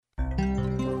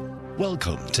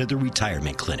Welcome to the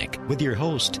Retirement Clinic with your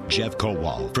host, Jeff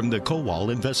Kowal from the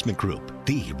Kowal Investment Group,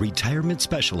 the retirement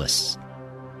specialists.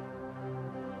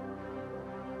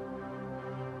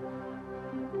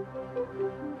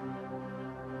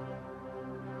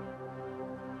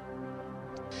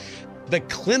 The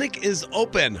clinic is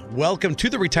open. Welcome to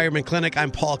the Retirement Clinic.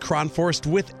 I'm Paul Cronforst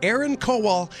with Aaron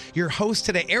Kowal, your host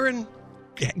today. Aaron,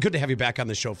 good to have you back on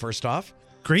the show, first off.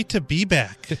 Great to be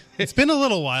back. It's been a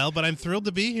little while, but I'm thrilled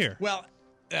to be here. Well,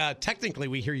 technically,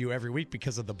 we hear you every week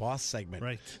because of the boss segment.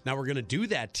 Right. Now, we're going to do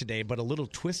that today, but a little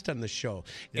twist on the show.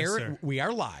 Yes, Aaron, sir. we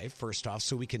are live, first off,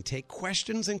 so we can take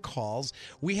questions and calls.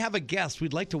 We have a guest.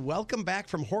 We'd like to welcome back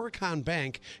from Horicon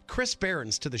Bank, Chris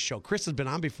Behrens, to the show. Chris has been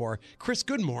on before. Chris,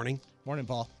 good morning. Morning,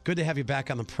 Paul. Good to have you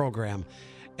back on the program.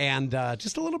 And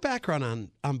just a little background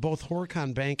on both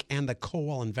Horicon Bank and the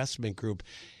Kowal Investment Group.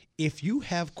 If you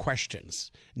have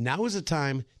questions, now is the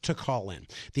time to call in.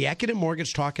 The Accident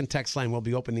Mortgage Talk and Text line will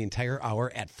be open the entire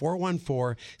hour at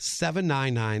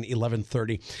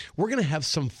 414-799-1130. We're going to have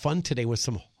some fun today with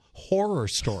some horror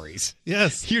stories.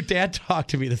 Yes. Your dad talked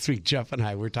to me this week, Jeff and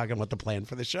I. We were talking about the plan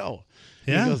for the show.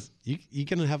 Yeah. He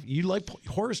goes, you like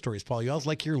horror stories, Paul. You always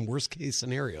like hearing worst case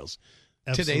scenarios.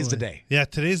 Absolutely. Today's the day. Yeah,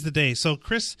 today's the day. So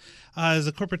Chris is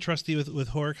a corporate trustee with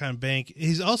Horicon Bank.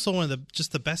 He's also one of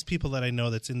the best people that I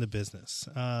know that's in the business.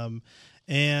 And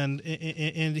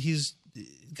he's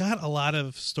got a lot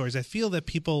of stories. I feel that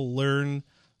people learn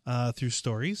through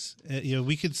stories.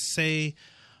 We could say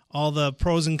all the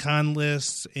pros and con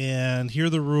lists and hear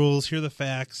the rules, hear the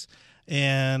facts,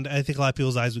 and I think a lot of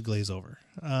people's eyes would glaze over.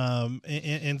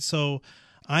 And so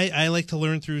I like to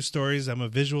learn through stories. I'm a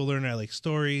visual learner. I like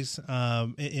stories.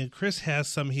 And Chris has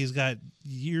some. He's got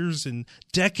years and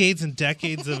decades of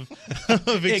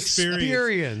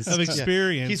experience.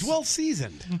 Yeah. He's well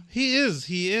seasoned. He is.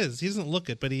 He doesn't look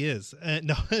it, but he is.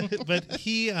 No, but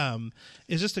he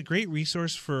is just a great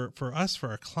resource for us, for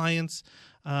our clients.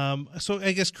 So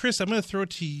I guess, Chris, I'm going to throw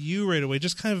it to you right away.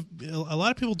 Just kind of, a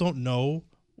lot of people don't know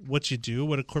what you do,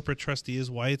 what a corporate trustee is,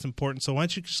 why it's important. So why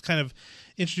don't you just kind of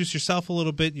introduce yourself a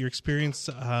little bit, your experience,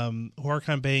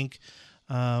 Horicon Bank,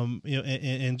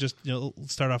 and just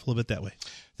start off a little bit that way.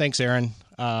 Thanks, Aaron.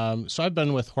 So I've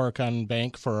been with Horicon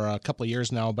Bank for a couple of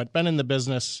years now, but been in the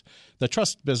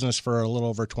trust business for a little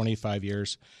over 25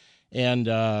 years. And,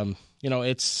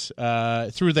 it's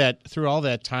through all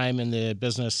that time in the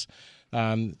business,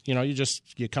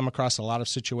 you come across a lot of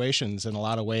situations in a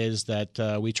lot of ways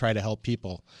that we try to help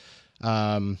people.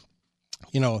 At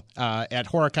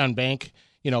Horicon Bank,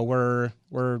 we're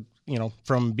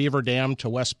from Beaver Dam to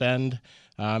West Bend,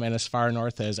 and as far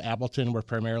north as Appleton. We're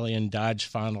primarily in Dodge,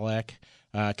 Fond du Lac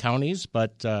counties.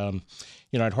 But, at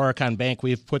Horicon Bank,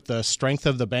 we've put the strength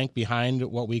of the bank behind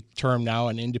what we term now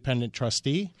an independent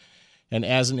trustee. And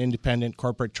as an independent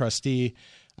corporate trustee,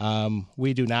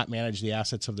 we do not manage the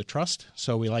assets of the trust,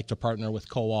 so we like to partner with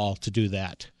Kowal to do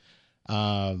that.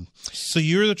 So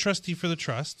you're the trustee for the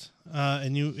trust,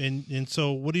 and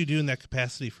so what do you do in that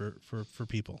capacity for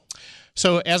people?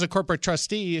 So as a corporate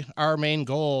trustee, our main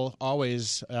goal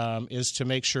always is to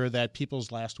make sure that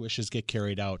people's last wishes get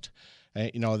carried out.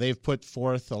 They've put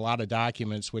forth a lot of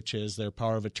documents, which is their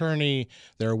power of attorney,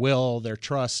 their will, their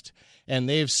trust, and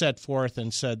they've set forth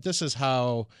and said, this is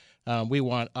how we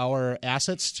want our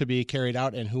assets to be carried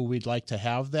out and who we'd like to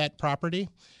have that property.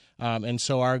 And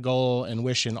so our goal and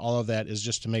wish in all of that is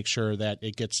just to make sure that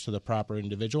it gets to the proper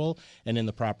individual and in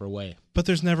the proper way. But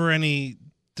there's never any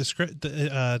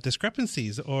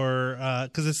discrepancies, or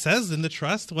because it says in the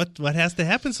trust what has to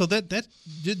happen, so that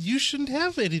you shouldn't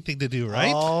have anything to do,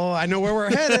 right? Oh, I know where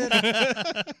we're headed.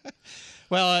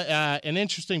 Well, an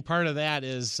interesting part of that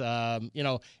is,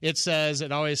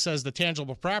 it always says the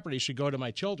tangible property should go to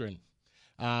my children.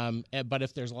 But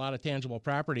if there's a lot of tangible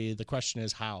property, the question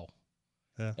is how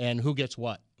and who gets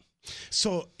what.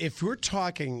 So if we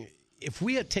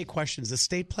take questions,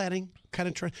 estate planning kind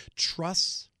of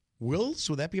trusts, wills,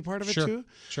 would that be a part of it too?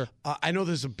 Sure. I know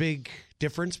there's a big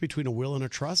difference between a will and a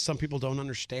trust. Some people don't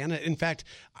understand it. In fact,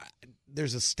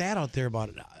 there's a stat out there about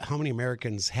how many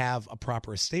Americans have a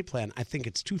proper estate plan. I think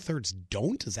it's 2/3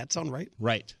 don't. Does that sound right?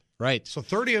 Right. So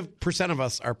 30% of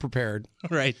us are prepared.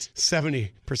 Right.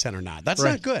 70% are not. That's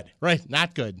not good. Right.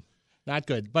 Not good.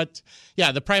 But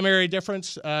yeah, the primary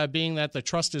difference being that the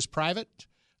trust is private.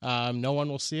 No one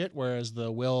will see it, whereas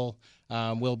the will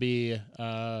be,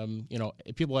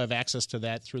 people have access to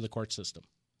that through the court system.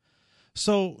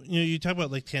 So, you talk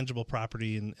about like tangible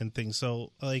property and things.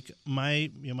 So like my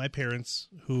parents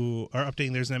who are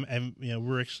updating theirs, and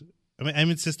I'm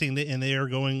insisting that, and they are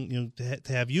going,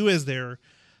 to have you as their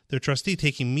trustee,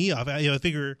 taking me off. I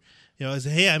figure, I say,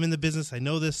 hey, I'm in the business. I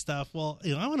know this stuff. Well,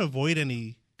 I want to avoid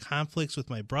any conflicts with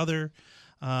my brother.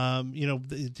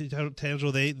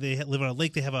 Tangelo, they live on a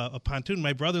lake. They have a pontoon.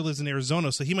 My brother lives in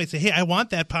Arizona, so he might say, "Hey, I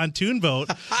want that pontoon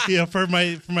boat, for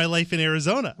my life in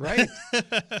Arizona." Right.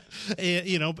 But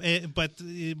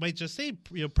it might just say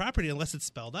property unless it's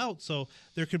spelled out. So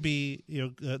there could be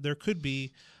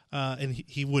and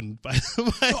he wouldn't. By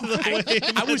the way,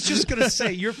 I was just going to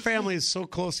say your family is so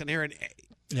close, and Aaron,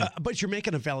 but you're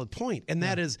making a valid point, and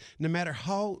that is no matter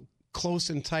how close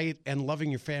and tight and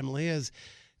loving your family is,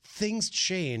 things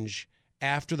change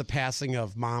after the passing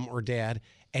of mom or dad,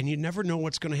 and you never know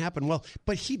what's going to happen. Well,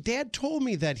 but Dad told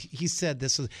me that he said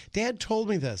this. Dad told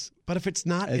me this, but if it's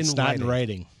not in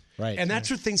writing, right? And that's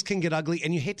where things can get ugly,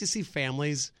 and you hate to see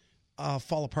families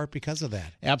fall apart because of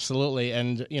that. Absolutely,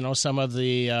 and some of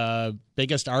the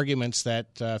biggest arguments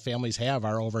that families have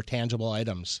are over tangible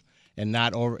items, and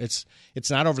not over. It's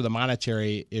not over the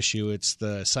monetary issue; it's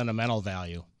the sentimental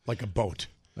value, like a boat.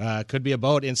 Could be a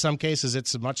boat. In some cases,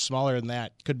 it's much smaller than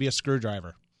that. Could be a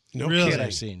screwdriver. No really? kidding.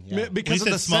 I've seen. Yeah. Because when of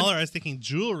you the said smaller, I was thinking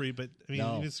jewelry, but I mean,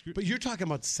 No. But you're talking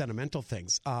about sentimental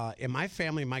things. In my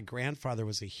family, my grandfather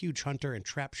was a huge hunter and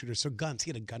trap shooter, so guns. He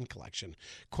had a gun collection,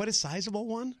 quite a sizable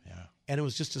one. Yeah. And it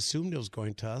was just assumed it was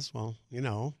going to us. Well,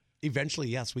 eventually,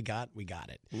 yes, we got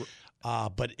it.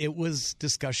 But it was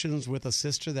discussions with a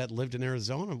sister that lived in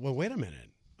Arizona. Well, wait a minute,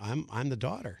 I'm the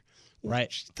daughter.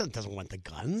 Right. She doesn't want the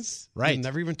guns. Right. You've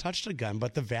never even touched a gun,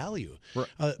 but the value.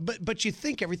 Right. But you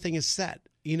think everything is set.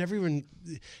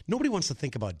 Nobody wants to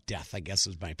think about death, I guess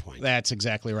is my point. That's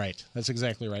exactly right.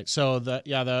 So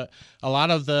a lot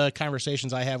of the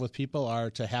conversations I have with people are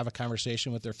to have a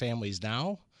conversation with their families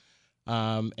now,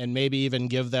 and maybe even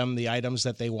give them the items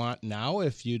that they want now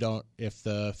if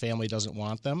the family doesn't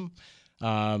want them,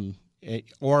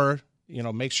 or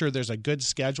make sure there's a good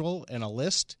schedule and a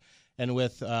list. And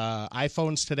with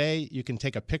iPhones today, you can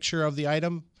take a picture of the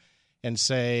item and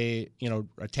say,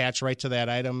 attach right to that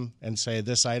item and say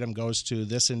this item goes to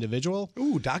this individual.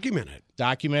 Ooh, document it.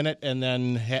 Document it, and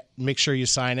then make sure you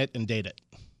sign it and date it.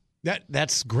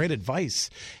 That's great advice.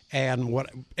 And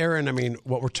what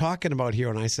we're talking about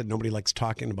here, and I said nobody likes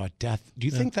talking about death. Do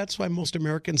you think that's why most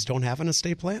Americans don't have an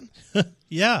estate plan?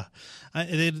 Yeah.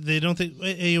 They don't think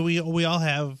we all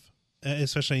have,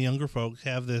 especially younger folks,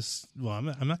 have this, well, I'm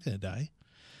not going to die.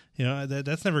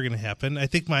 That's never going to happen. I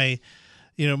think my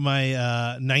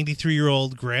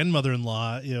 93-year-old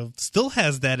grandmother-in-law, still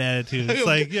has that attitude. It's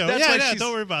like,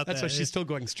 don't worry about that. That's why she's still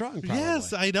going strong, probably.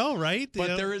 Yes, I know, right?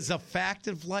 But there is a fact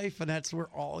of life, and that's we're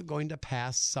all going to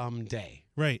pass someday.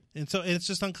 Right. And so it's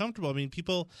just uncomfortable. I mean,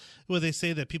 they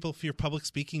say that people fear public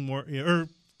speaking more, or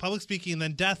public speaking and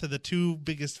then death are the two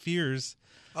biggest fears.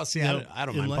 Oh, see, I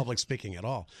don't mind public speaking at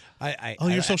all.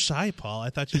 You're so shy, Paul. I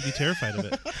thought you'd be terrified of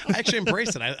it. I actually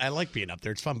embrace it. I like being up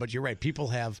there. It's fun. But you're right. People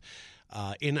have,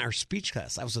 in our speech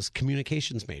class, I was a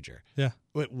communications major. Yeah.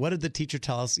 What did the teacher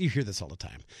tell us? You hear this all the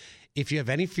time. If you have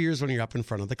any fears when you're up in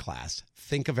front of the class,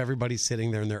 think of everybody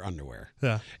sitting there in their underwear.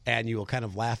 Yeah. And you will kind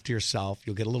of laugh to yourself.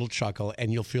 You'll get a little chuckle,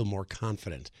 and you'll feel more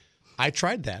confident. I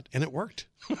tried that, and it worked.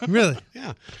 Really?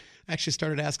 Yeah. I actually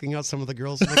started asking out some of the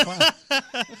girls in the class.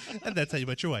 And that's how you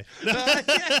met your wife.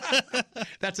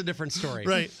 That's a different story.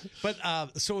 Right. But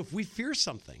so if we fear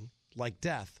something like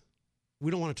death,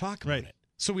 we don't want to talk about it.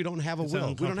 So we don't have a will.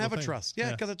 We don't have a trust.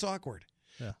 Yeah, because it's awkward.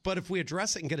 Yeah. But if we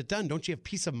address it and get it done, don't you have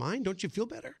peace of mind? Don't you feel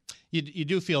better? You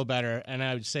do feel better. And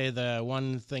I would say the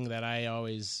one thing that I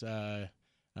always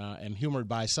am humored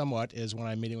by somewhat is when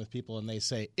I'm meeting with people and they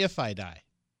say, if I die.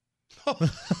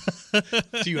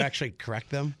 Do you actually correct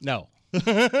them? No.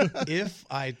 If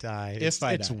I die.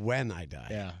 It's when I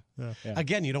die. Yeah.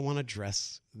 Again, you don't want to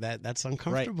address that. That's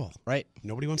uncomfortable. Right.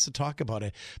 Nobody wants to talk about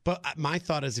it. But my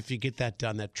thought is if you get that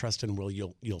done, that trust and will,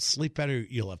 you'll sleep better.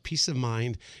 You'll have peace of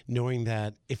mind knowing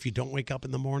that if you don't wake up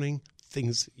in the morning, they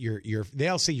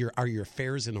all say are your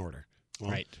affairs in order.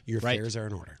 Well, right. Your affairs are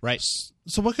in order. Right.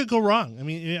 So what could go wrong? I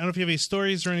mean, I don't know if you have any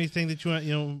stories or anything that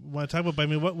you want to talk about, but I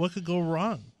mean, what could go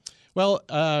wrong? Well,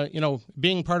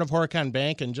 being part of Horicon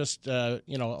Bank and just, a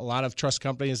lot of trust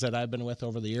companies that I've been with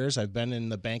over the years, I've been in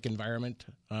the bank environment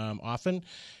often.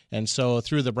 And so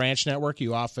through the branch network,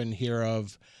 you often hear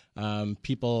of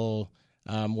people,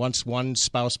 once one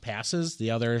spouse passes,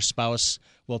 the other spouse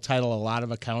will title a lot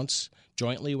of accounts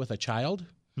jointly with a child.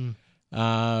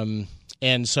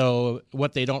 And so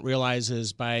what they don't realize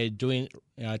is by doing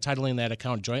titling that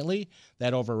account jointly,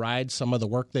 that overrides some of the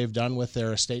work they've done with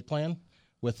their estate plan,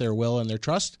 with their will and their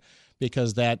trust,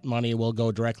 because that money will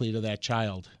go directly to that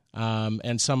child.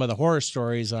 And some of the horror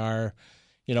stories are,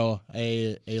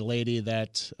 a lady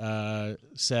that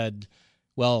said,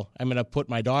 well, I'm going to put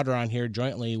my daughter on here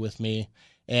jointly with me,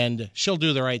 and she'll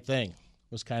do the right thing,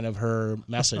 was kind of her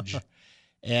message.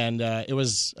 And it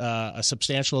was a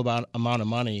substantial amount of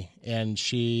money, and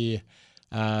she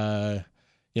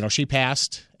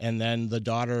passed, and then the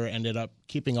daughter ended up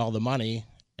keeping all the money,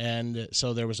 and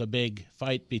so there was a big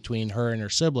fight between her and her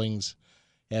siblings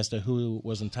as to who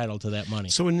was entitled to that money.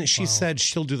 So when she said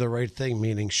she'll do the right thing,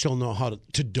 meaning she'll know how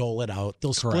to dole it out,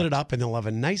 they'll split it up, and they'll have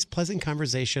a nice, pleasant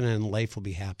conversation, and life will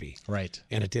be happy. Right.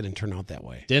 And it didn't turn out that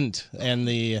way. Didn't. And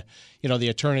the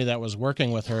attorney that was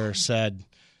working with her said,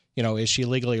 is she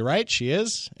legally right? She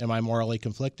is. Am I morally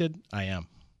conflicted? I am.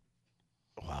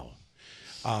 Wow.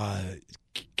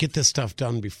 Get this stuff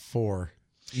done before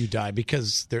you die,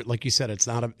 because like you said, it's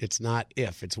not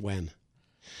if, it's when.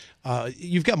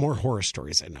 You've got more horror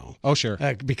stories, I know. Oh, sure.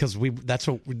 Because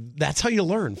that's how you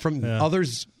learn from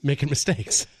others making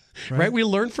mistakes, right? We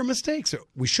learn from mistakes.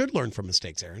 We should learn from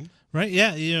mistakes, Aaron. Right?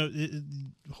 Yeah.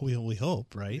 We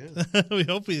hope, right? Yeah. We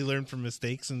hope we learn from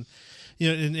mistakes, and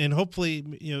and hopefully,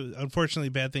 unfortunately,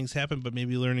 bad things happen, but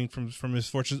maybe learning from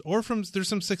misfortunes, or there's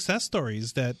some success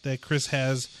stories that Chris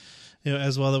has.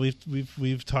 As well, that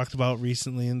we've talked about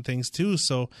recently and things too.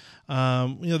 So,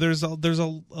 there's a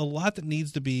lot that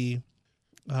needs to be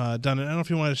done. And I don't know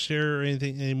if you want to share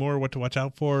anything anymore, what to watch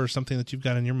out for, or something that you've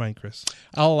got in your mind, Chris.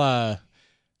 I'll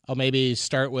maybe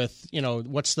start with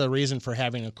what's the reason for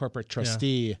having a corporate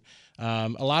trustee. Yeah.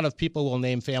 A lot of people will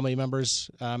name family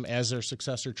members as their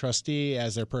successor trustee,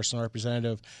 as their personal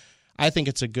representative. I think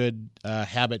it's a good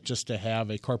habit just to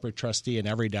have a corporate trustee in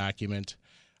every document.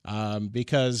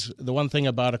 Because the one thing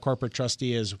about a corporate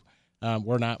trustee is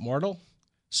we're not mortal,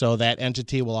 so that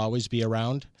entity will always be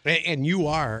around. And you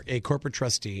are a corporate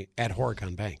trustee at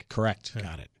Horicon Bank. Correct.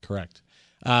 Got it. Correct.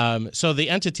 So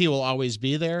the entity will always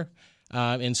be there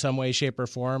in some way, shape, or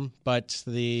form. But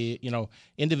the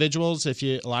individuals,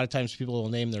 a lot of times people will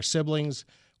name their siblings.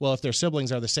 Well, if their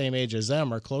siblings are the same age as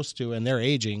them or close to, and they're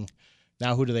aging,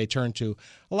 now who do they turn to?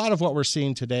 A lot of what we're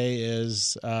seeing today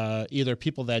is either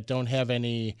people that don't have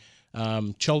any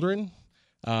children,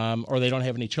 or they don't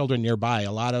have any children nearby.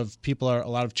 A lot of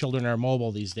children are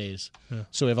mobile these days. Yeah.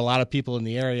 So we have a lot of people in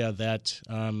the area that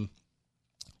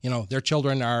their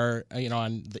children are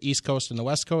on the East Coast and the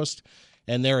West Coast,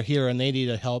 and they're here and they need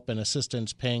help and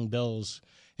assistance paying bills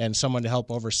and someone to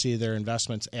help oversee their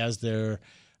investments as they're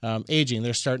aging.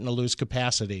 They're starting to lose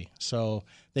capacity, so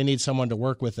they need someone to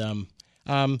work with them.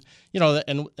 And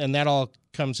that all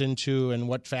comes into, and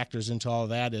what factors into all of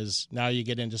that is now you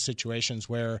get into situations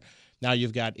where now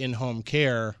you've got in-home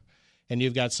care and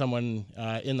you've got someone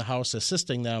in the house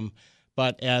assisting them.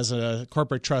 But as a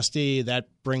corporate trustee, that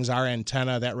brings our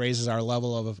antenna, that raises our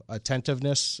level of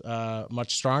attentiveness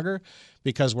much stronger,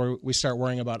 because we start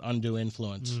worrying about undue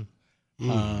influence.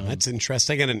 That's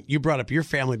interesting. And you brought up your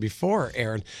family before,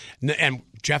 Aaron. And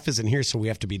Jeff isn't here, so we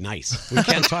have to be nice. We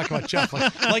can't talk about Jeff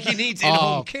like he needs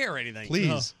in-home care or anything.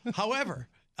 Please. No. However,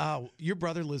 your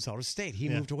brother lives out of state. He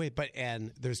moved away.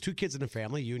 And there's 2 kids in the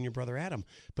family, you and your brother Adam.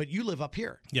 But you live up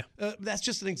here. Yeah. That's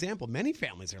just an example. Many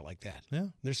families are like that. Yeah.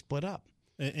 They're split up.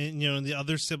 And the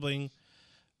other sibling,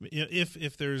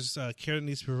 if there's care that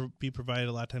needs to be provided,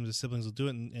 a lot of times the siblings will do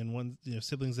it. And one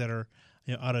siblings that are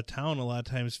out of town a lot of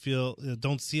times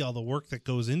don't see all the work that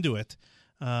goes into it,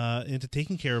 into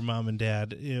taking care of mom and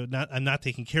dad. I'm not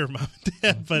taking care of mom and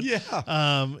dad, but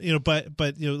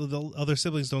but the other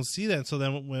siblings don't see that. And so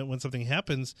then when something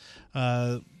happens,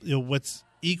 what's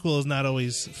equal is not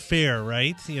always fair,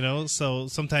 right? So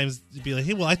sometimes you'd be like,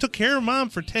 hey, well, I took care of mom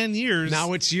for 10 years.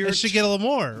 Now it's your... I should get a little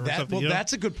more.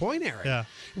 That's a good point, Eric. Yeah.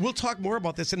 We'll talk more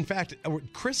about this. In fact,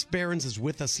 Chris Behrens is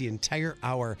with us the entire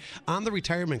hour on the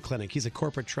Retirement Clinic. He's a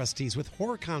corporate trustee with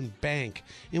Horicon Bank,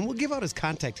 and we'll give out his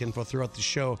contact info throughout the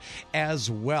show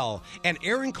as well. And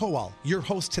Aaron Kowal, your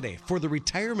host today for the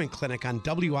Retirement Clinic on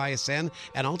WISN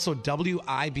and also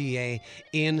WIBA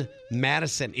in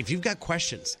Madison. If you've got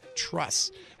questions, trust.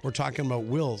 We're talking about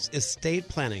wills, estate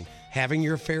planning, having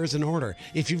your affairs in order.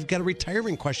 If you've got a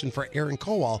retirement question for Aaron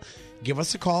Kowal, give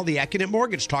us a call. The Accunet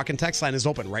Mortgage Talk and Text line is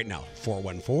open right now.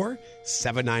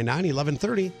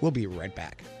 414-799-1130. We'll be right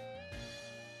back.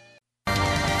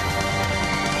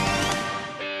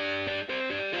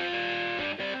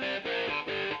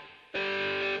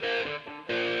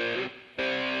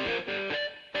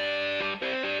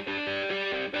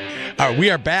 All right, we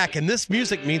are back, and this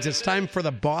music means it's time for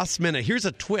the Boss Minute. Here's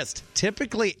a twist.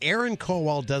 Typically, Aaron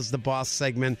Kowal does the Boss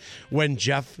segment when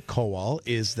Jeff Kowal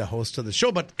is the host of the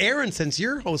show. But Aaron, since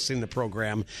you're hosting the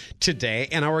program today,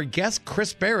 and our guest,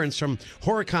 Chris Behrens from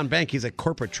Horicon Bank, he's a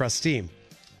corporate trustee,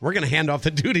 we're going to hand off the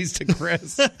duties to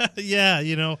Chris. Yeah,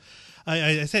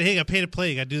 I said, hey, I paid to play.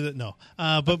 You got to do that. No,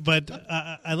 but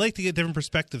I like to get different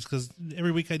perspectives because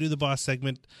every week I do the boss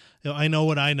segment. I know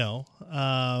what I know,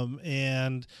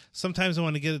 and sometimes I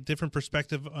want to get a different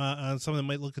perspective on someone that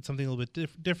might look at something a little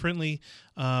bit differently,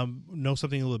 know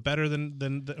something a little bit better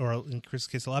than, or in Chris'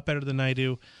 case, a lot better than I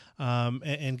do,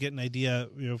 and get an idea,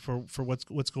 for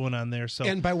what's going on there. So,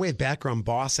 and by way of background,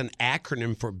 BOSS, an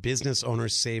acronym for Business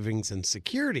Owners Savings and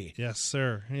Security. Yes,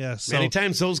 sir. Yes. Many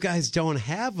times those guys don't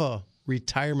have a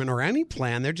retirement or any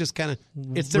plan. They're just kind of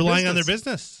relying on their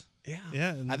business.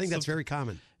 Yeah. I think that's very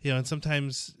common. And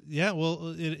sometimes,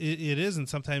 it is, and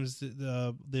sometimes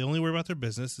they only worry about their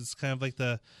business. It's kind of like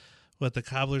the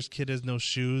cobbler's kid has no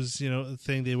shoes,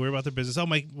 thing. They worry about their business. Oh,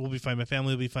 we'll be fine. My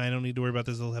family will be fine. I don't need to worry about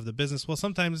this. They'll have the business. Well,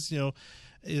 sometimes,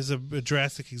 is a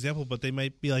drastic example, but they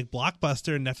might be like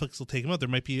Blockbuster and Netflix will take them out. There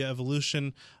might be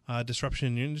evolution, disruption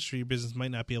in your industry. Your business might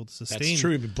not be able to sustain. That's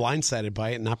true. You'd be blindsided by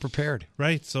it and not prepared.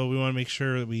 Right. So we want to make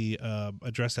sure that we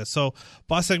address that. So,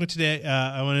 boss segment today,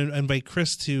 I want to invite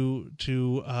Chris to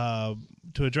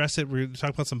address it. We're going to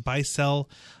talk about some buy-sell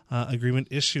agreement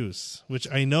issues,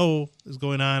 which I know is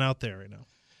going on out there right now.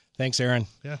 Thanks, Aaron.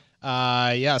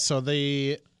 Yeah. So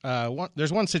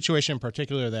there's one situation in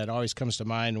particular that always comes to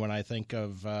mind when I think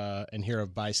of and hear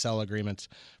of buy-sell agreements.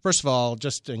 First of all,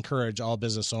 just encourage all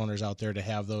business owners out there to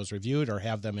have those reviewed or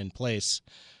have them in place,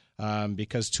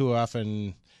 because too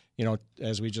often,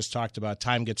 as we just talked about,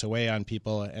 time gets away on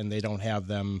people and they don't have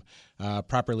them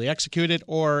properly executed.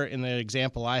 Or in the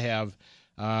example I have,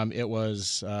 it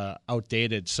was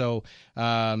outdated. So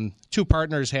two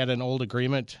partners had an old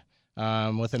agreement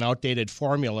with an outdated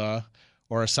formula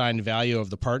or assigned value of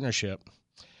the partnership.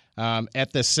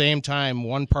 At the same time,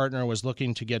 one partner was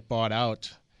looking to get bought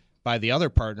out by the other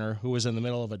partner who was in the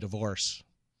middle of a divorce.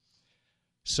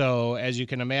 So as you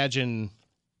can imagine,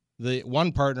 the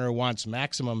one partner wants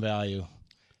maximum value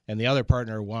and the other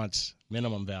partner wants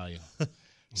minimum value.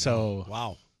 So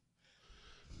wow.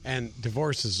 And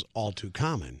divorce is all too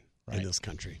common in this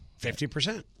country.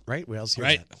 50%, right? We also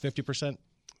hear that. 50%.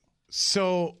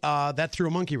 So that threw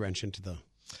a monkey wrench into the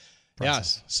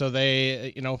process. Yes. So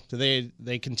they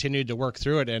continued to work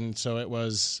through it, and so it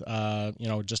was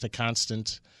just a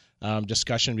constant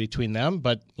discussion between them.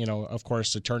 But of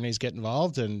course, attorneys get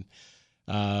involved, and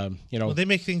well, they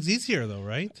make things easier, though,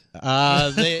 right?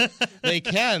 They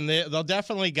can. They'll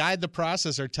definitely guide the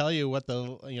process or tell you what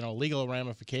the legal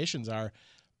ramifications are.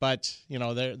 But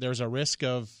there's a risk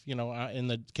of in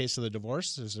the case of the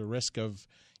divorce, there's a risk of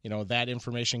that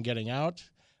information getting out.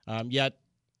 Yet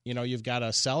you've got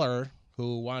a seller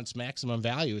who wants maximum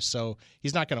value, so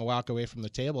he's not going to walk away from the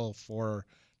table for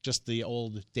just the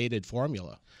old dated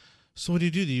formula. So what do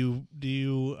you do? Do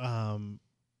you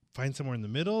find somewhere in the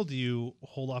middle? Do you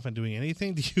hold off on doing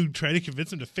anything? Do you try to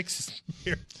convince him to fix his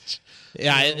marriage?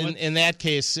 Yeah, in that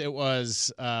case, it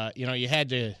was you had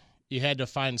to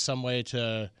find some way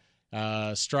to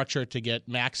structure to get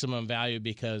maximum value,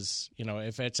 because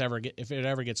if it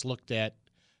ever gets looked at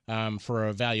for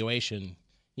a valuation,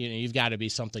 you've got to be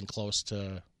something close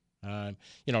to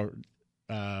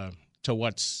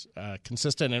what's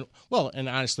consistent and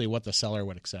honestly what the seller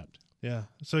would accept. Yeah,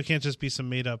 so it can't just be some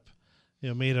made up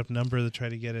number to try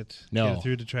to get it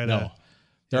through to try to.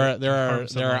 There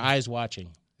are eyes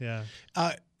watching. Yeah.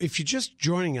 If you're just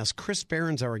joining us, Chris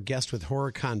Barron's our guest with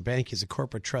Horicon Bank. He's a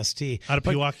corporate trustee out of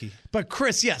Pewaukee. But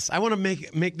Chris, yes, I want to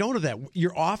make note of that.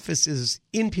 Your office is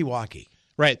in Pewaukee.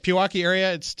 Right, Pewaukee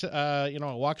area. It's a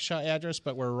Waukesha address,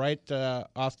 but we're right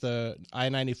off the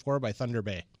I-94 by Thunder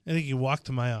Bay. I think you walk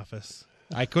to my office.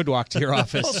 I could walk to your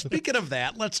office. Well, speaking of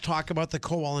that, let's talk about the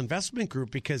Kowal Investment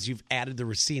Group, because you've added the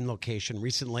Racine location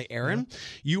recently. Aaron,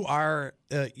 you are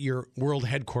your world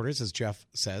headquarters, as Jeff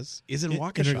says, is in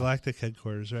Waukesha. Intergalactic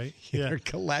headquarters, right?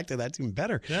 Intergalactic, that's even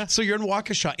better. Yeah. So you're in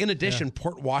Waukesha. In addition,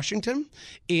 Port Washington,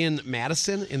 in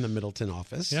Madison, in the Middleton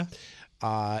office. Yeah.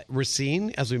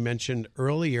 Racine, as we mentioned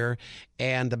earlier,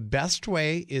 and the best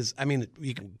way is,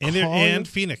 you can call and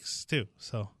Phoenix too.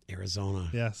 So Arizona,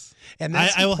 yes, and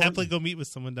I will happily go meet with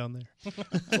someone down there.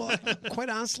 Well, quite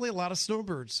honestly, a lot of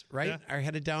snowbirds, right, are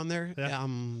headed down there. Yeah.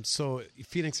 So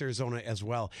Phoenix, Arizona, as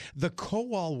well.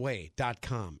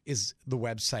 TheKowalWay.com is the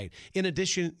website. In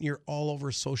addition, you're all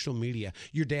over social media.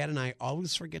 Your dad and I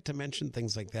always forget to mention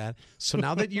things like that. So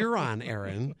now that you're on,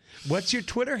 Aaron, what's your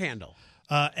Twitter handle?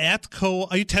 At Kowal.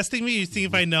 Are you testing me? You see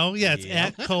if I know? Yeah, it's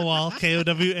at Kowal,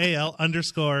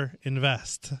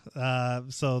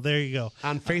 KOWAL_invest. So there you go.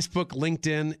 On Facebook,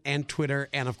 LinkedIn, and Twitter,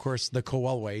 and of course,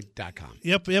 thekowalway.com.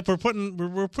 Yep.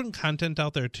 We're putting content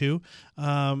out there too.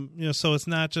 So it's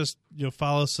not just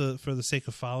follow us for the sake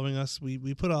of following us.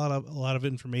 We put a lot of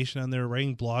information on there,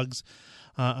 writing blogs.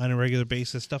 on a regular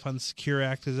basis. Stuff on the Secure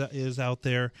Act is out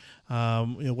there.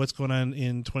 What's going on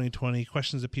in 2020,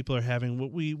 questions that people are having.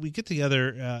 What we get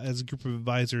together as a group of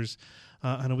advisors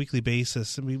on a weekly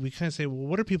basis, and we kind of say, well,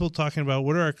 what are people talking about?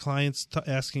 What are our clients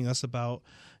asking us about?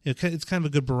 It's kind of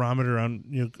a good barometer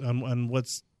on on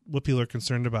what people are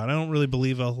concerned about. I don't really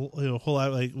believe a whole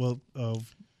lot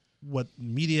of what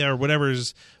media or whatever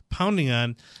is pounding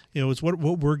on. It's what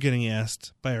we're getting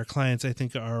asked by our clients. I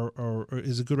think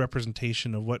is a good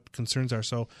representation of what concerns are.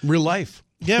 So real life,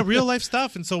 real life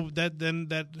stuff, and so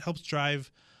that helps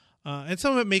drive. And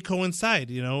some of it may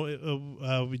coincide.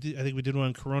 I think we did one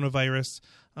on coronavirus.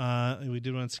 We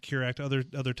did one on Secure Act,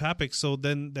 other topics. So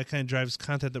then that kind of drives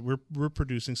content that we're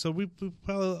producing. So we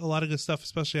put a lot of good stuff,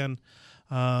 especially on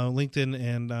LinkedIn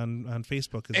and on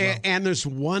Facebook as well. And there's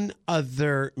one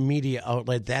other media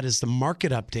outlet, that is the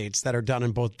market updates that are done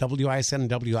in both WISN and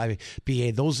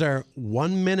WIBA. Those are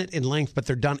 1 minute in length, but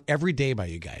they're done every day by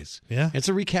you guys. Yeah. It's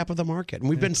a recap of the market. And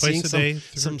we've been seeing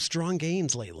some strong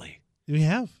gains lately. We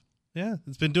have. Yeah,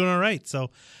 it's been doing all right.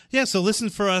 So, so listen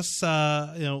for us.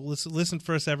 Listen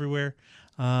for us everywhere.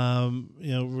 We're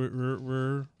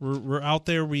out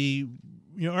there.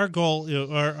 Our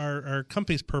goal, our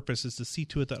company's purpose is to see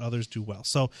to it that others do well.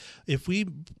 So, if we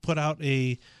put out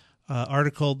a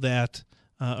article that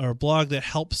or a blog that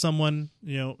helps someone,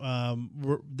 we're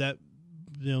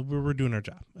doing our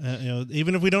job.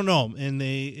 Even if we don't know them and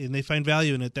they find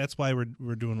value in it, that's why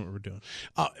we're doing what we're doing.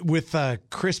 With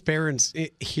Chris Behrens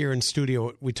here in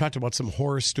studio, we talked about some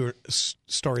horror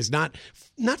stories, not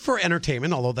for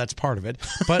entertainment, although that's part of it,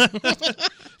 but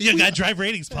you got to drive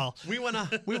ratings, Paul. We want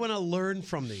to learn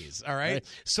from these. All right.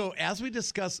 So as we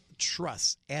discuss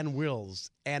trusts and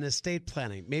wills and estate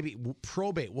planning, maybe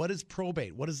probate. What is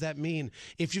probate? What does that mean?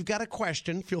 If you've got a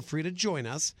question, feel free to join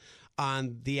us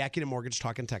on the Acunet Mortgage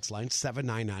Talk and Text line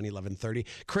 799-1130.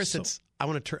 Chris, I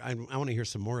want to hear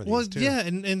some more of these too. Yeah,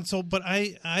 and so, but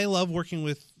I love working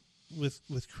with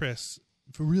Chris.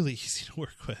 Really easy to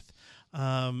work with, but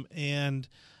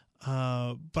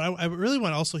I really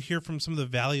want to also hear from some of the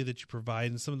value that you provide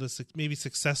and some of the maybe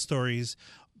success stories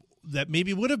that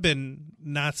maybe would have been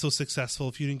not so successful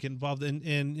if you didn't get involved.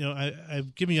 And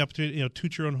I've given you opportunity,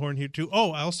 toot your own horn here too.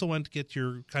 Oh, I also want to get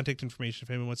your contact information if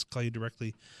anyone wants to call you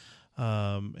directly.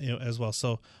 As well.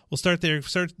 So we'll start there.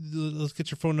 Let's get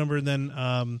your phone number, and then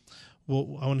I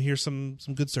want to hear some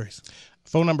good stories.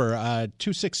 Phone number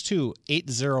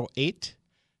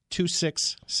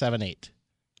 262-808-2678.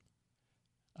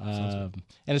 And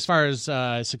as far as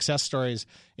success stories,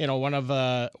 one of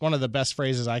the best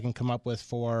phrases I can come up with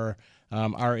for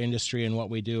our industry and what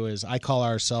we do is I call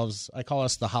us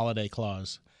the holiday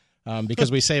clause,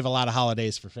 because we save a lot of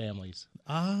holidays for families.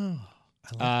 Oh.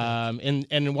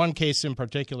 In one case in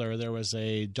particular, there was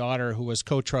a daughter who was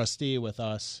co-trustee with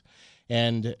us,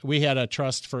 and we had a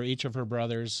trust for each of her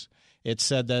brothers. It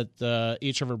said that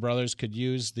each of her brothers could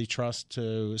use the trust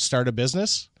to start a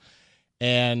business,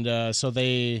 and so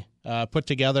they put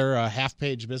together a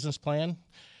half-page business plan,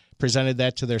 presented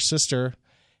that to their sister,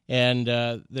 and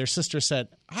their sister said,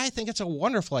 "I think it's a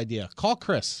wonderful idea. Call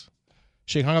Chris."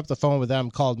 She hung up the phone with them,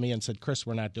 called me, and said, "Chris,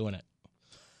 we're not doing it."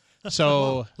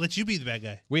 So let you be the bad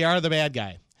guy. We are the bad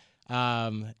guy.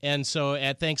 And so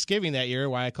at Thanksgiving that year,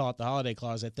 why I call it the holiday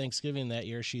clause, at Thanksgiving that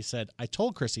year, she said, "I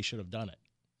told Chris he should have done it."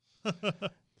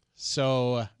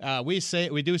 So we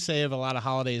do save a lot of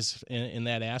holidays in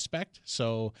that aspect.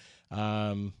 So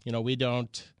we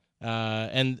don't,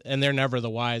 and they're never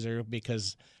the wiser,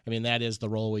 because that is the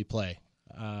role we play.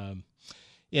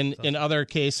 In other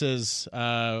cases,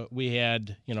 we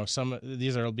had,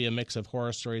 will be a mix of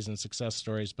horror stories and success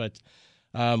stories, but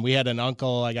we had an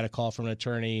uncle. I got a call from an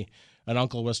attorney. An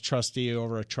uncle was trustee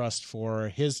over a trust for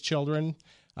his children,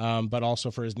 but also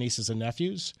for his nieces and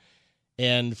nephews.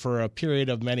 And for a period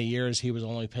of many years, he was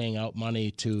only paying out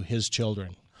money to his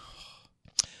children.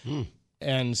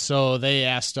 And so they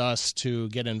asked us to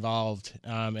get involved,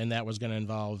 and that was going to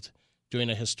involve doing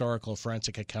a historical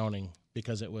forensic accounting,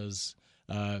 because it was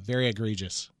very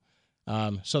egregious.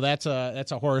 So that's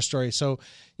a horror story. So,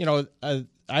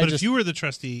 if you were the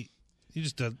trustee, you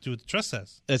just do what the trust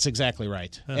says. That's exactly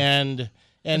right.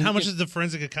 And how much does the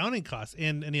forensic accounting cost,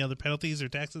 and any other penalties or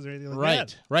taxes or anything like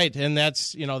that? Right. And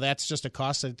that's just a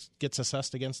cost that gets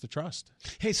assessed against the trust.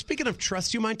 Hey, speaking of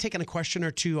trust, do you mind taking a question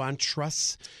or two on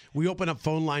trusts? We opened up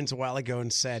phone lines a while ago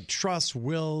and said trusts,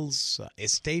 wills,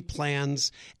 estate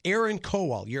plans. Aaron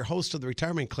Kowal, your host of the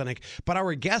Retirement Clinic, but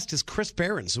our guest is Chris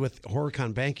Behrens with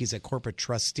Horicon Bank. He's a corporate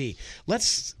trustee.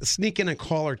 Let's sneak in a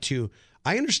call or two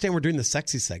I understand we're doing the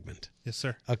sexy segment. Yes,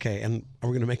 sir. Okay, and are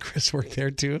we going to make Chris work there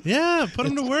too? Yeah, put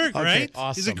him to work, Okay, right?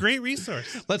 awesome. He's a great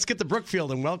resource. Let's get to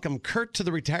Brookfield and welcome Kurt to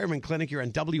the Retirement Clinic here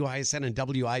on WISN and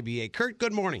WIBA. Kurt,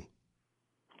 good morning.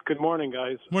 Good morning,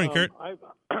 guys. Morning, Kurt.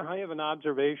 I have an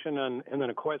observation and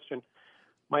then a question.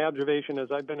 My observation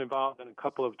is I've been involved in a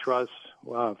couple of trusts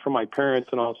for my parents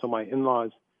and also my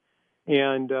in-laws.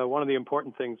 And one of the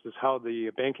important things is how the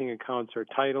banking accounts are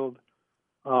titled.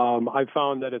 I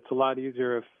found that it's a lot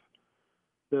easier if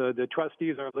the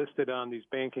trustees are listed on these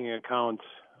banking accounts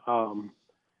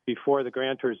before the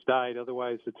grantors died.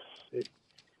 Otherwise, it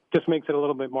just makes it a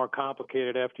little bit more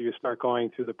complicated after you start going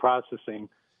through the processing.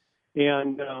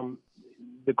 And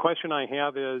the question I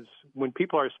have is, when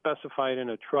people are specified in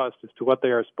a trust as to what they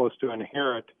are supposed to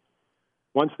inherit,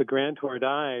 once the grantor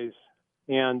dies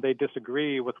and they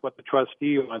disagree with what the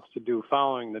trustee wants to do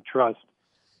following the trust,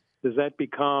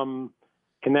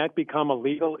 can that become a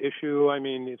legal issue? I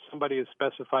mean, if somebody is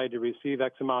specified to receive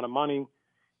X amount of money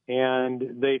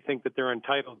and they think that they're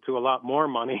entitled to a lot more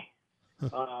money, that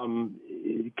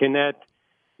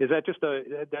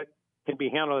can be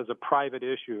handled as a private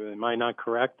issue? Am I not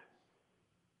correct?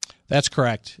 That's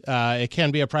correct. It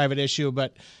can be a private issue,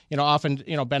 but often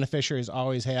beneficiaries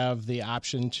always have the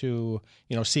option to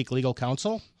seek legal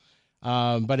counsel.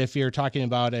 But if you're talking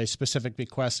about a specific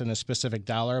bequest and a specific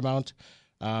dollar amount,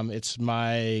 it's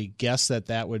my guess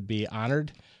that would be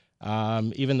honored,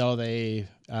 even though they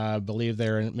believe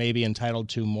they're maybe entitled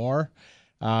to more.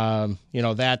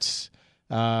 That's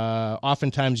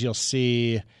oftentimes you'll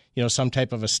see some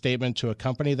type of a statement to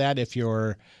accompany that if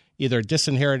you're either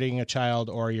disinheriting a child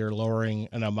or you're lowering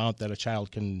an amount that a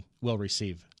child will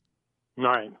receive.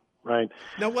 Right.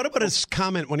 Now, what about his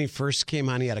comment when he first came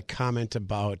on? He had a comment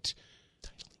about,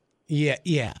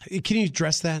 yeah. Can you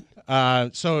address that?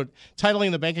 So titling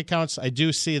the bank accounts, I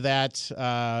do see that,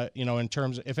 in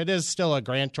terms of, if it is still a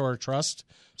grantor trust,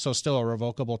 so still a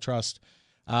revocable trust,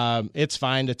 it's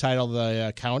fine to title the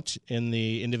account in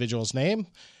the individual's name.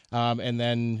 And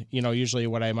then, usually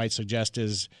what I might suggest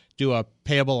is do a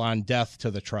payable on death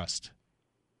to the trust.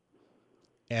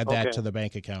 Add that to the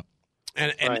bank account.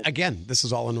 And again, this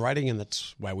is all in writing, and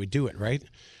that's why we do it, right?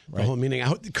 The whole meaning.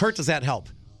 Kurt, does that help?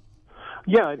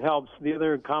 Yeah, it helps. The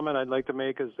other comment I'd like to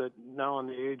make is that now in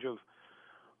the age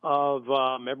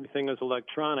of everything is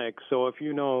electronic, so if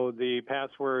you know the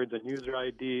passwords and user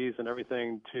IDs and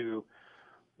everything to,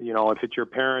 if it's your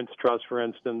parents' trust, for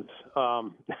instance, a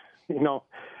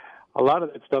lot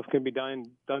of that stuff can be done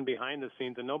behind the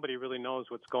scenes, and nobody really knows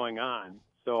what's going on.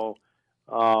 So,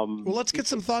 well, let's get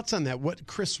some thoughts on that.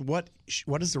 Chris? What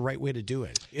is the right way to do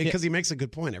it? Because he makes a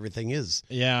good point. Everything is.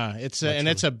 Yeah, it's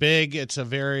a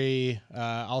very,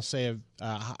 I'll say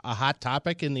a hot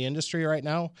topic in the industry right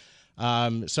now.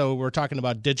 So we're talking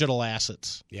about digital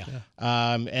assets. Yeah.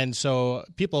 And so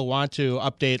people want to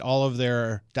update all of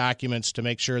their documents to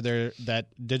make sure that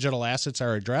digital assets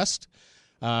are addressed.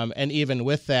 And even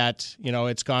with that,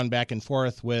 it's gone back and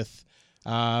forth with,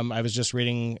 I was just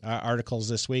reading articles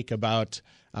this week about,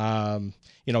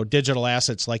 digital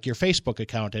assets like your Facebook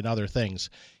account and other things.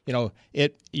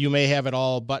 You may have it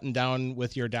all buttoned down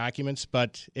with your documents,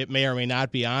 but it may or may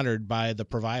not be honored by the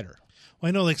provider. Well,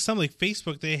 I know like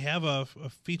Facebook, they have a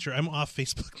feature. I'm off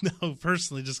Facebook now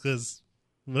personally just because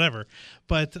whatever.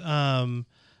 But I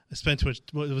spent too much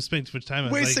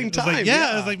time. Wasting time.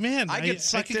 I was like, man, I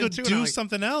could go do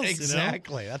something else.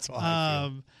 Exactly. That's why I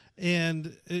feel.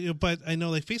 But I know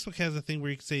like Facebook has a thing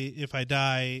where you can say, if I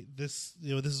die, this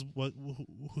is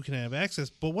who can have access.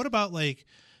 But what about like,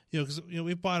 because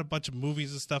we bought a bunch of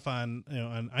movies and stuff on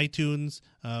on iTunes,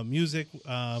 music.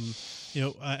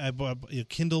 I bought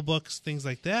Kindle books, things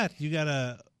like that. You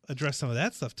gotta address some of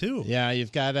that stuff too. Yeah,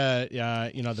 you've got to,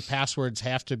 the passwords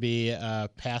have to be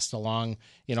passed along.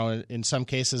 In some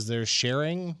cases, there's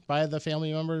sharing by the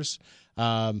family members.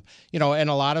 And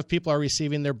a lot of people are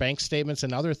receiving their bank statements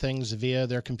and other things via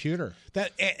their computer.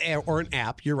 That or an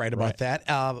app. You're right about that.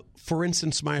 For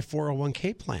instance, my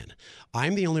 401k plan.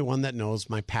 I'm the only one that knows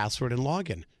my password and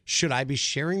login. Should I be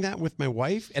sharing that with my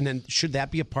wife? And then should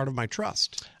that be a part of my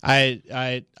trust?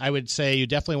 I would say you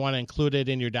definitely want to include it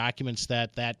in your documents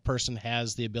that person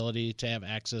has the ability to have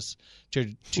access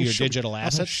to your digital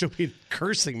assets. She'll be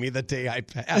cursing me the day I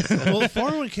pass. Well,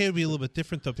 401k would be a little bit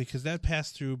different, though, because that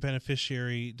passed through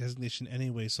beneficiary designation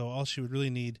anyway. So all she would really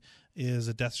need is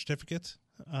a death certificate.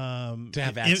 To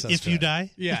have access if to you it.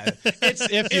 die. Yeah.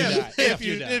 If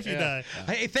you die.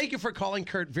 Hey, thank you for calling,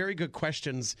 Kurt. Very good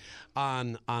questions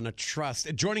on a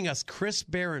trust. Joining us, Chris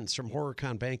Behrens from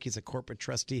Horicon Bank. He's a corporate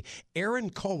trustee. Aaron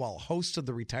Kowal, host of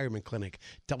the Retirement Clinic,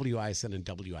 WISN and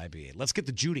WIBA. Let's get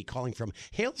to Judy calling from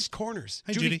Hales Corners.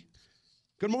 Hi, Judy.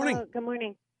 Good morning. Good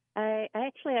morning. I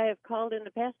have called in the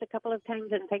past a couple of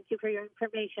times, and thank you for your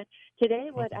information. Today,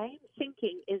 what I am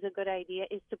thinking is a good idea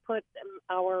is to put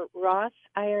our Roth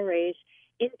IRAs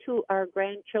into our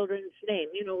grandchildren's name.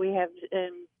 You know, we have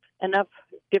enough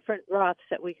different Roths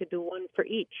that we could do one for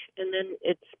each, and then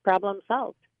it's problem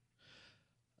solved.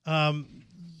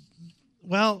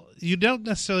 Well, you don't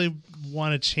necessarily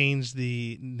want to change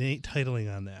the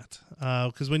titling on that,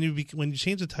 because when you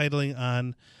change the titling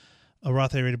on a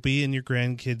Roth IRA to be in your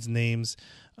grandkids' names,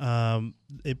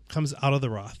 it comes out of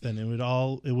the Roth. Then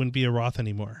it wouldn't be a Roth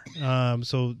anymore.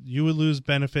 So you would lose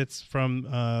benefits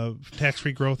from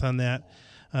tax-free growth on that.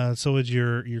 So would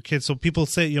your kids. So people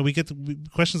say, we get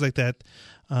questions like that.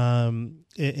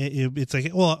 It's like,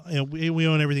 well, we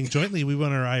own everything jointly. We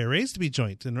want our IRAs to be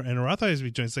joint and our Roth IRAs to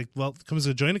be joint. It's like, well, it comes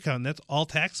as a joint account, and that's all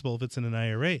taxable if it's in an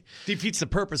IRA. Defeats the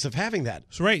purpose of having that.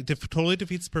 So right, totally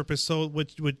defeats the purpose. So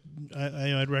what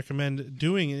I'd recommend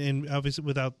doing, and obviously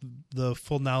without the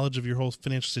full knowledge of your whole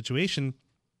financial situation,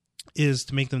 is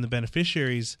to make them the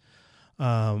beneficiaries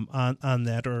on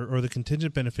that, or the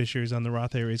contingent beneficiaries on the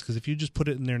Roth IRAs. Because if you just put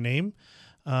it in their name,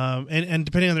 and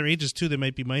depending on their ages too, they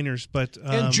might be minors. But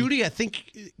and Judy, I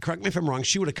think, correct me if I'm wrong,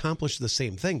 she would accomplish the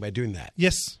same thing by doing that.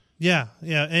 Yes, yeah,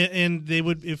 and they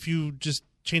would, if you just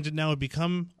change it now, it would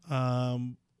become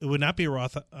it would not be a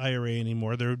Roth IRA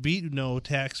anymore. There would be no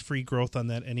tax-free growth on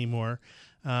that anymore.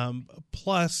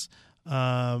 Plus,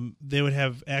 they would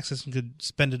have access and could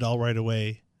spend it all right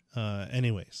away,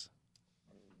 anyways.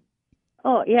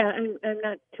 Oh, yeah, I'm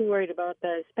not too worried about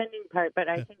the spending part, but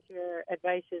I think your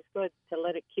advice is good to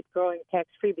let it keep growing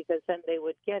tax-free, because then they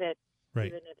would get it, right?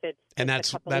 Even if it's and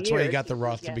that's why you got the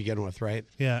Roth to begin with, right?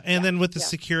 Yeah, and then with the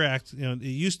Secure Act, they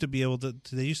used to be able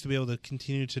to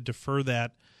continue to defer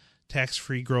that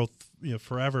tax-free growth,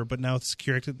 forever. But now with the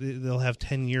Secure Act, they'll have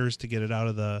 10 years to get it out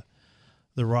of the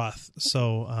Roth.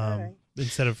 So. Right.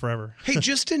 Instead of forever. Hey,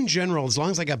 just in general, as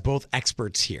long as I got both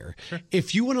experts here, sure.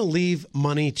 If you want to leave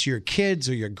money to your kids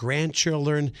or your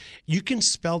grandchildren, you can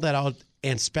spell that out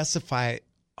and specify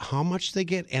how much they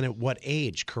get and at what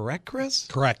age. Correct, Chris?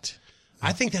 Correct.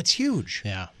 I think that's huge.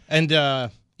 Yeah. And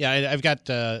I've got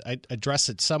I address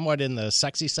it somewhat in the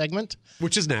sexy segment,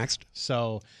 which is next.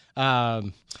 So,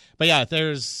 but yeah,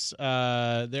 there's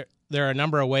there are a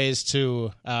number of ways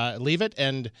to leave it,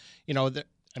 and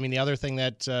the other thing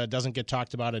that doesn't get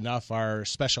talked about enough are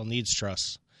special needs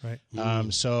trusts. Right.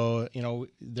 So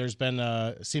there's been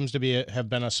have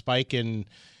been a spike in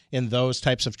those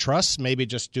types of trusts, maybe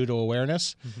just due to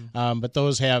awareness. Mm-hmm. But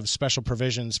those have special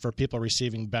provisions for people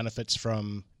receiving benefits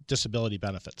from disability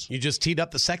benefits. You just teed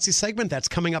up the sexy segment. That's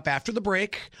coming up after the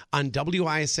break on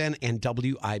WISN and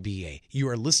WIBA. You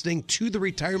are listening to The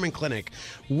Retirement Clinic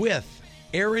with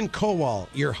Aaron Kowal,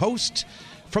 your host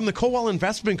from the Kowal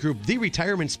Investment Group, the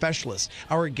retirement specialist.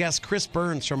 Our guest, Chris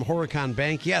Burns from Horicon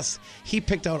Bank. Yes, he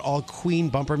picked out all Queen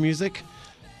bumper music,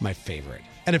 my favorite.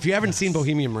 And if you haven't seen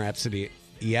Bohemian Rhapsody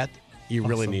yet, you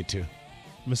really need to.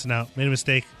 Missing out. Made a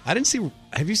mistake. I didn't see.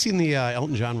 Have you seen the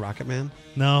Elton John Rocket Man?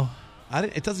 No.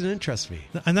 It doesn't interest me.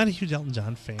 I'm not a huge Elton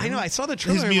John fan. I know. I saw the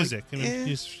trailer. His music.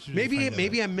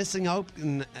 Maybe I'm missing out,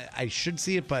 and I should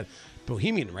see it, but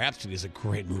Bohemian Rhapsody is a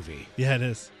great movie. Yeah, it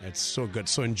is. It's so good.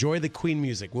 So enjoy the Queen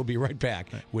music. We'll be right back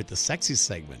with the sexy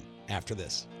segment after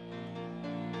this.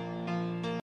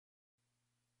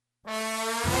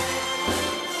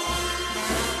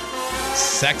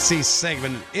 Sexy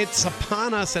segment. It's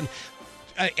upon us. And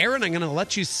Aaron, I'm going to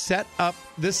let you set up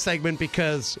this segment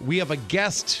because we have a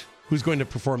guest who's going to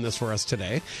perform this for us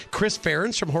today. Chris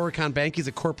Ferens from Horicon Bank. He's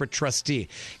a corporate trustee.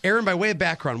 Aaron, by way of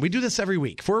background, we do this every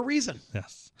week for a reason.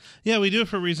 Yes. Yeah, we do it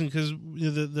for a reason because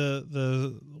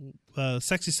the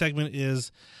sexy segment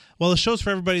is, well, the show's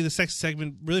for everybody. The sexy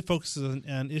segment really focuses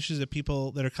on issues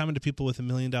that are common to people with $1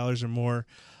 million or more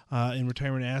in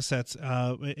retirement assets.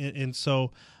 And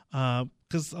so,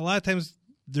 because a lot of times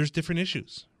there's different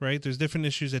issues, right? There's different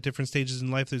issues at different stages in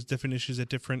life. There's different issues at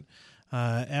different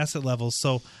asset levels.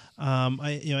 So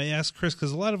I asked Chris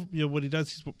because a lot of what he does,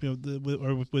 he's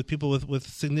with people with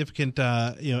significant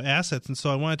assets, and so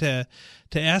I wanted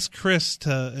to ask Chris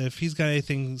if he's got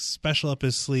anything special up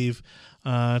his sleeve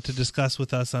to discuss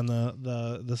with us on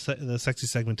the sexy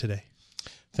segment today.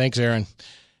 Thanks, Aaron.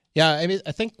 Yeah, I mean,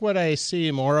 I think what I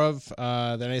see more of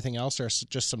than anything else are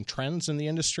just some trends in the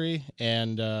industry,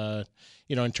 and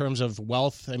in terms of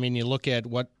wealth. I mean, you look at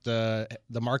what the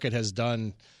market has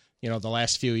done, the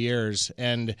last few years,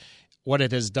 and what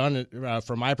it has done,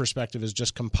 from my perspective, is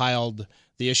just compiled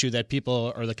the issue that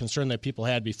people, or the concern that people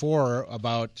had before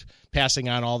about passing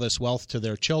on all this wealth to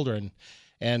their children,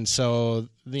 and so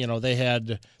they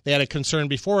had a concern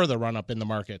before the run up in the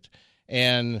market.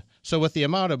 And so with the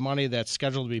amount of money that's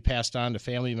scheduled to be passed on to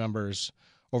family members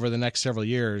over the next several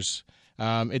years,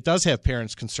 it does have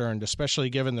parents concerned, especially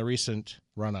given the recent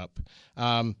run-up.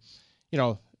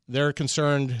 They're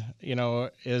concerned,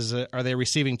 are they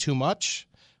receiving too much?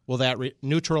 Will that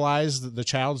neutralize the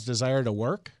child's desire to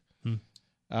work?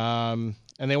 And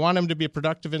they want them to be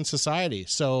productive in society.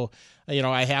 So,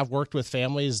 I have worked with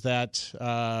families that,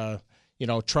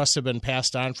 trusts have been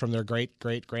passed on from their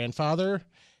great-great-grandfather,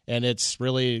 and it's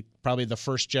really probably the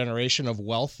first generation of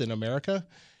wealth in America.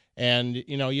 And,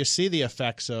 you see the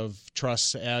effects of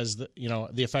trusts as, the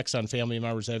effects on family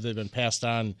members as they've been passed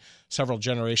on several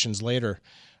generations later.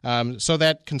 So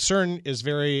that concern is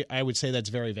I would say that's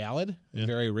very valid,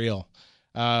 very real.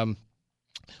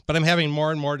 But I'm having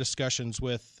more and more discussions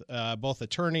with both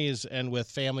attorneys and with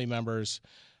family members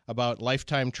about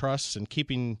lifetime trusts and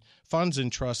keeping funds in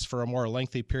trusts for a more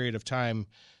lengthy period of time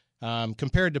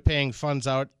compared to paying funds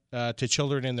out to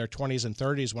children in their 20s and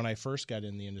 30s when I first got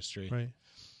in the industry. Right.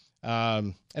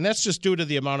 And that's just due to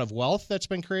the amount of wealth that's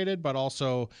been created, but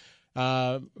also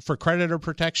for creditor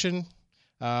protection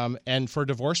and for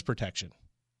divorce protection.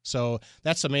 So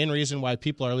that's the main reason why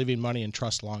people are leaving money in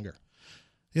trust longer.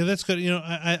 Yeah, that's good.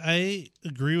 I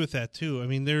agree with that too. I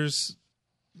mean,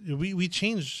 we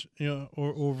change,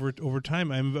 over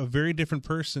time. I'm a very different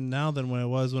person now than when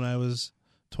I was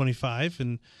 25,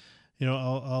 and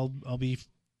I'll be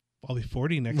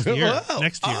 40 next year. Whoa.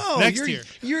 Next year. Oh, next year.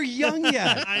 You're young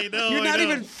yet. I know. You're not I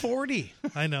know. even 40.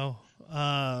 I know.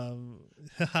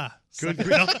 Good So,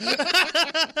 grief.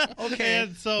 Okay.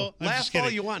 And so I'm Laugh just kidding.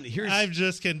 all you want. I'm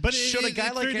just kidding. But should a guy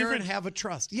it's like very Aaron different. have a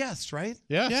trust? Yes, right?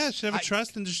 Yeah, should have a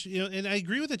trust, and just and I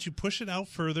agree with that. You push it out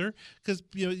further because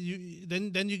you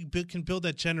can build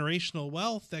that generational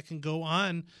wealth that can go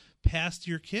on past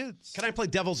your kids. Can I play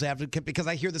devil's advocate? Because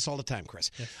I hear this all the time, Chris.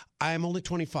 Yes. I'm only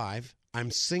 25.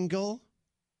 I'm single,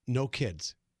 no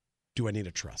kids. Do I need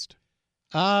a trust?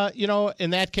 In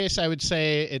that case, I would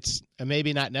say it's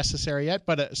maybe not necessary yet,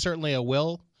 but certainly a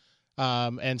will.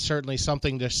 And certainly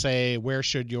something to say, where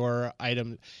should your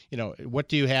item, what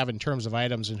do you have in terms of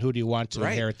items and who do you want to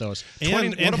inherit those?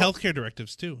 And healthcare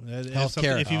directives, too.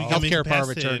 Healthcare. If you become Healthcare power of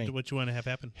incapacitated, attorney. what you want to have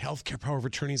happen. Healthcare power of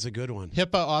attorney is a good one.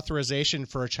 HIPAA authorization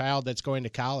for a child that's going to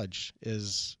college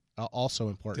is also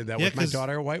important. Did that with my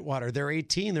daughter at Whitewater. They're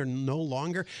 18. They're no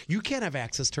longer. You can't have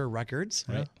access to her records.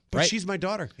 Right. But Right. she's my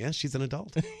daughter. Yeah, she's an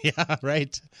adult. Yeah,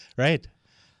 right.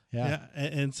 Yeah,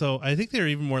 and so I think they were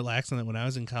even more lax on that when I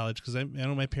was in college because I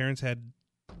know my parents had,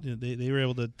 they were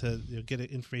able to get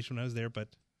information when I was there, but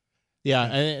yeah,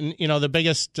 and the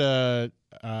biggest,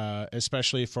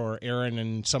 especially for Aaron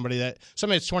and somebody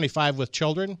that's 25 with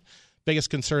children, biggest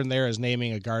concern there is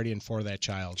naming a guardian for that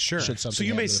child. Sure. Should something So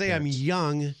you may happen to the say, I'm parents.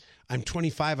 young, I'm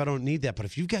 25, I don't need that. But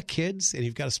if you've got kids and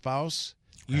you've got a spouse,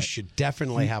 you should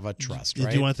definitely have a trust, right?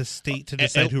 do you want the state to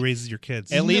decide who raises your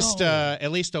kids? At least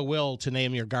a will to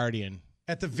name your guardian.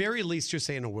 At the very least, you're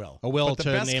saying a will. A will but the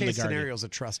to best name the case guardian. scenario is a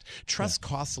trust. Trust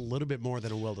costs a little bit more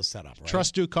than a will to set up, right?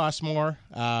 Trusts do cost more,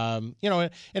 and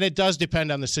it does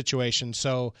depend on the situation.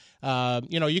 So,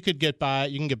 you can get by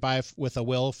with a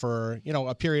will for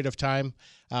a period of time,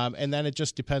 and then it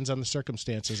just depends on the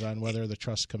circumstances on whether the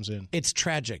trust comes in. It's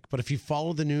tragic, but if you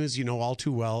follow the news, you know all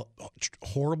too well,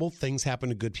 horrible things happen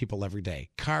to good people every day.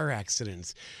 Car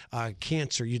accidents,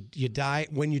 cancer. You die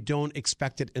when you don't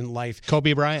expect it in life.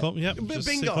 Kobe Bryant. Yep, just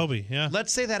say Bingo. Kobe, yeah.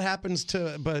 Let's say that happens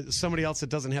to somebody else that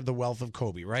doesn't have the wealth of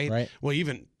Kobe, right? Right. Well,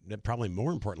 even probably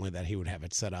more importantly that he would have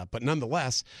it set up. But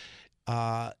nonetheless,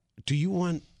 do you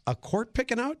want a court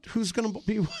picking out who's going to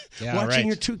be watching right.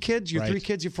 your 2 kids, your Right. 3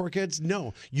 kids, your 4 kids?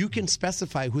 No. You can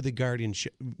specify who the guardian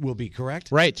will be,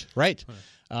 correct? Right.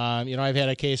 I've had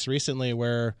a case recently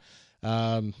where,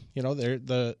 the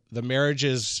marriage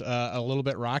is a little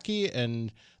bit rocky,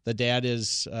 and the dad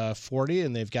is 40,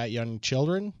 and they've got young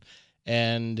children,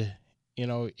 and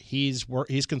he's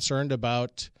concerned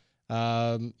about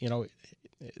the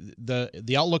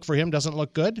outlook for him doesn't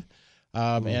look good.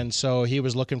 And so he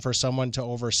was looking for someone to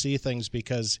oversee things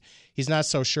because he's not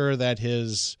so sure that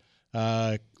his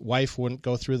wife wouldn't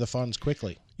go through the funds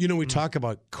quickly. We talk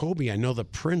about Kobe. I know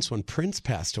when Prince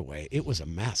passed away, it was a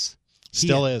mess.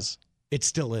 Still is. It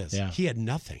still is. Yeah. He had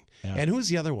nothing. Yeah. And who's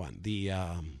the other one? The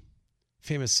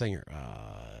famous singer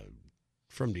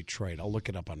from Detroit. I'll look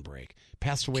it up on break.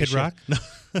 Passed away. Kid Rock?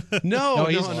 No,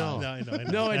 he's no. No, I know.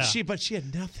 No, and Yeah. she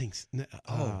had nothing.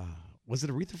 Was it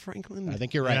Aretha Franklin? I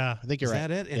think you're right. Yeah. I think you're Is right.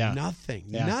 that it? And Yeah.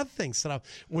 nothing set up.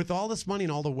 With all this money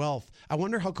and all the wealth, I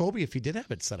wonder how Kobe, if he did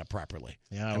have it set up properly.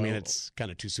 Yeah, I mean, well, it's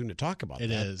kind of too soon to talk about it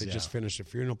that. is, They yeah. just finished a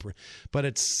funeral. But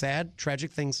it's sad,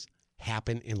 tragic things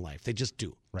happen in life. They just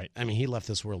do. Right. I mean, he left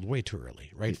this world way too early,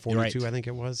 right? 42, Right. I think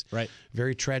it was. Right.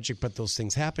 Very tragic, but those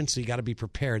things happen, so you got to be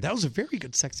prepared. That was a very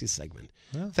good, sexy segment.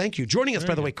 Thank you. Joining us,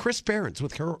 by the way, Chris Behrens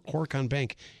with Horicon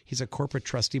Bank. He's a corporate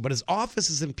trustee, but his office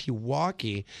is in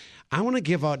Pewaukee. I want to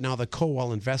give out now the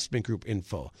Kowal Investment Group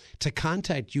info. To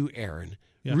contact you, Aaron,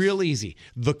 real easy.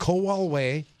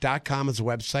 thekowalway.com is the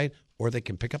website, or they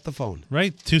can pick up the phone.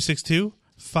 Right,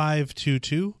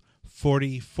 262-522-4040,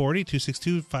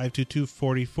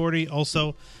 262-522-4040.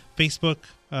 Also, Facebook,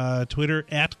 Twitter,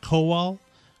 at Kowal,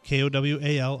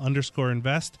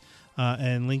 KOWAL_invest,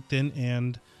 and LinkedIn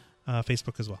and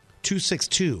Facebook as well.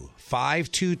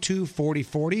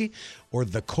 262-522-4040 or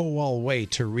the Kowal Way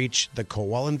to reach the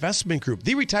Kowal Investment Group,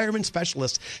 the retirement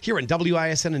specialist here on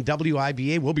WISN and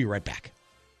WIBA. We'll be right back.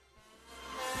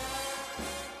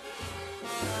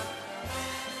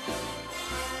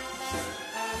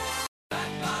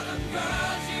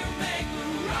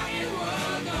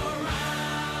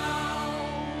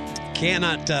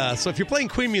 Cannot. So if you're playing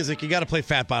Queen music, you got to play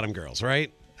Fat Bottom Girls,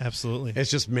 right? Absolutely.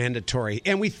 It's just mandatory.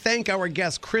 And we thank our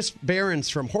guest, Chris Behrens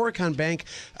from Horicon Bank,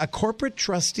 a corporate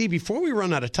trustee. Before we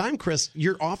run out of time, Chris,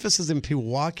 your office is in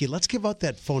Pewaukee. Let's give out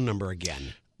that phone number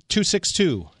again.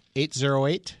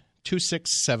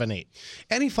 262-808-2678.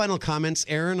 Any final comments,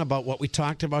 Aaron, about what we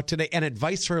talked about today and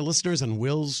advice for our listeners on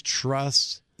wills,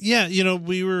 trusts? Yeah,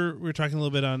 we were talking a little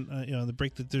bit on the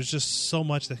break that there's just so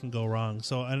much that can go wrong.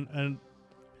 So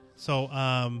so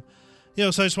I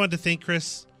just wanted to thank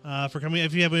Chris for coming.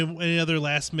 If you have any other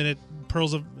last minute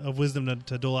pearls of wisdom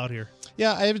to dole out here.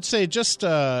 Yeah, I would say just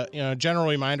a general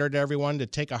reminder to everyone to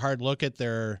take a hard look at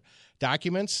their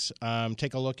documents.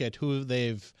 Take a look at who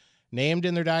they've named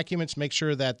in their documents. Make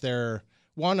sure that they're,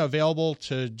 one, available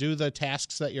to do the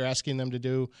tasks that you're asking them to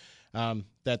do,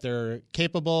 that they're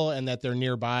capable, and that they're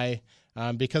nearby.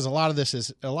 Because a lot of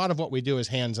what we do is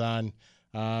hands-on,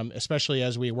 especially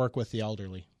as we work with the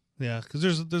elderly. Yeah, because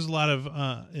there's a lot of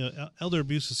elder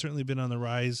abuse has certainly been on the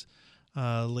rise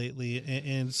lately,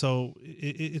 and so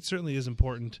it certainly is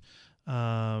important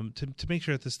to make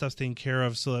sure that this stuff's taken care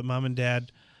of, so that mom and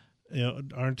dad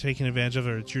aren't taken advantage of,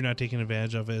 or that you're not taken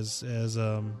advantage of as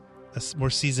a more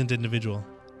seasoned individual.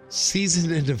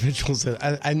 Seasoned individuals.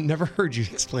 I never heard you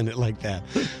explain it like that.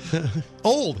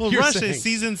 Old. Well, you're Russia saying. is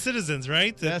seasoned citizens,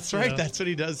 right? That's right. That's what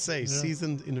he does say. Yeah.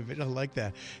 Seasoned individual. I like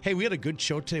that. Hey, we had a good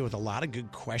show today with a lot of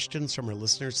good questions from our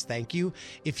listeners. Thank you.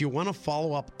 If you want to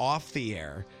follow up off the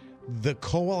air, the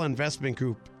Kowal Investment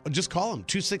Group, just call them,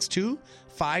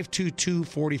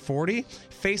 262-522-4040.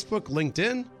 Facebook,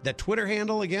 LinkedIn, that Twitter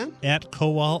handle again? At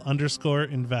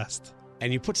Kowal_invest.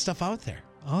 And you put stuff out there.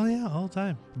 Oh, yeah, all the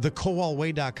time.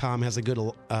 TheKowalWay.com has a good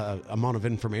amount of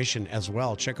information as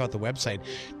well. Check out the website.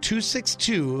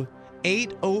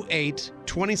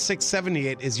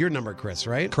 262-808-2678 is your number, Chris,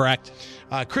 right? Correct.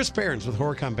 Chris Behrens with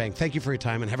Horicon Bank. Thank you for your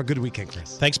time, and have a good weekend,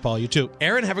 Chris. Thanks, Paul. You too.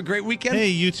 Aaron, have a great weekend. Hey,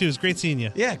 you too. It's great seeing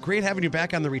you. Yeah, great having you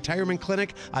back on the Retirement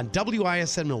Clinic on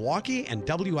WISN Milwaukee and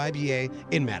WIBA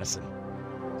in Madison.